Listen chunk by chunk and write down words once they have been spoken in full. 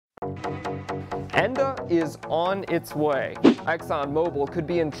ENDA is on its way. ExxonMobil could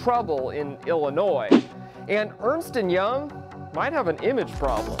be in trouble in Illinois. And Ernst Young might have an image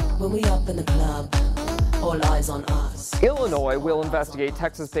problem. When we up in the club, all eyes on us. Illinois will investigate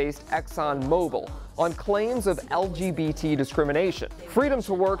Texas-based ExxonMobil on claims of LGBT discrimination. Freedom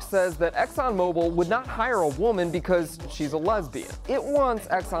to Work says that ExxonMobil would not hire a woman because she's a lesbian. It wants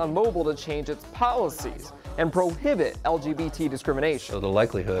ExxonMobil to change its policies and prohibit LGBT discrimination. So the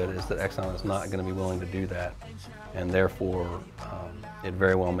likelihood is that Exxon is not going to be willing to do that, and therefore it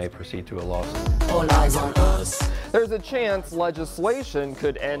very well may proceed to a lawsuit. All eyes on us. There's a chance legislation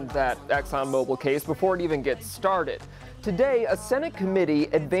could end that ExxonMobil case before it even gets started. Today, a Senate committee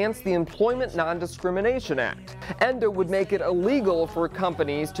advanced the Employment Non-Discrimination Act. ENDA would make it illegal for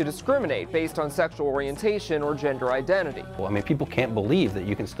companies to discriminate based on sexual orientation or gender identity. Well, I mean, people can't believe that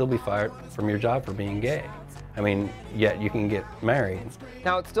you can still be fired from your job for being gay. I mean, yet you can get married.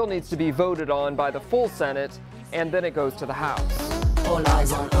 Now, it still needs to be voted on by the full Senate, and then it goes to the House. All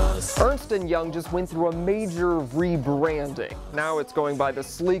eyes on us. Ernst Young just went through a major rebranding. Now it's going by the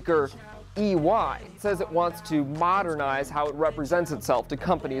sleeker EY. It says it wants to modernize how it represents itself to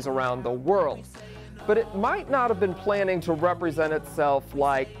companies around the world. But it might not have been planning to represent itself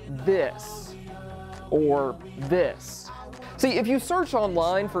like this or this. See, if you search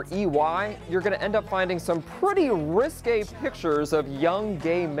online for EY, you're going to end up finding some pretty risque pictures of young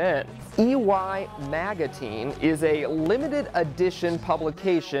gay men. EY Magazine is a limited edition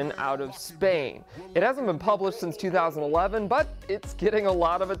publication out of Spain. It hasn't been published since 2011, but it's getting a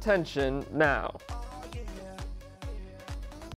lot of attention now.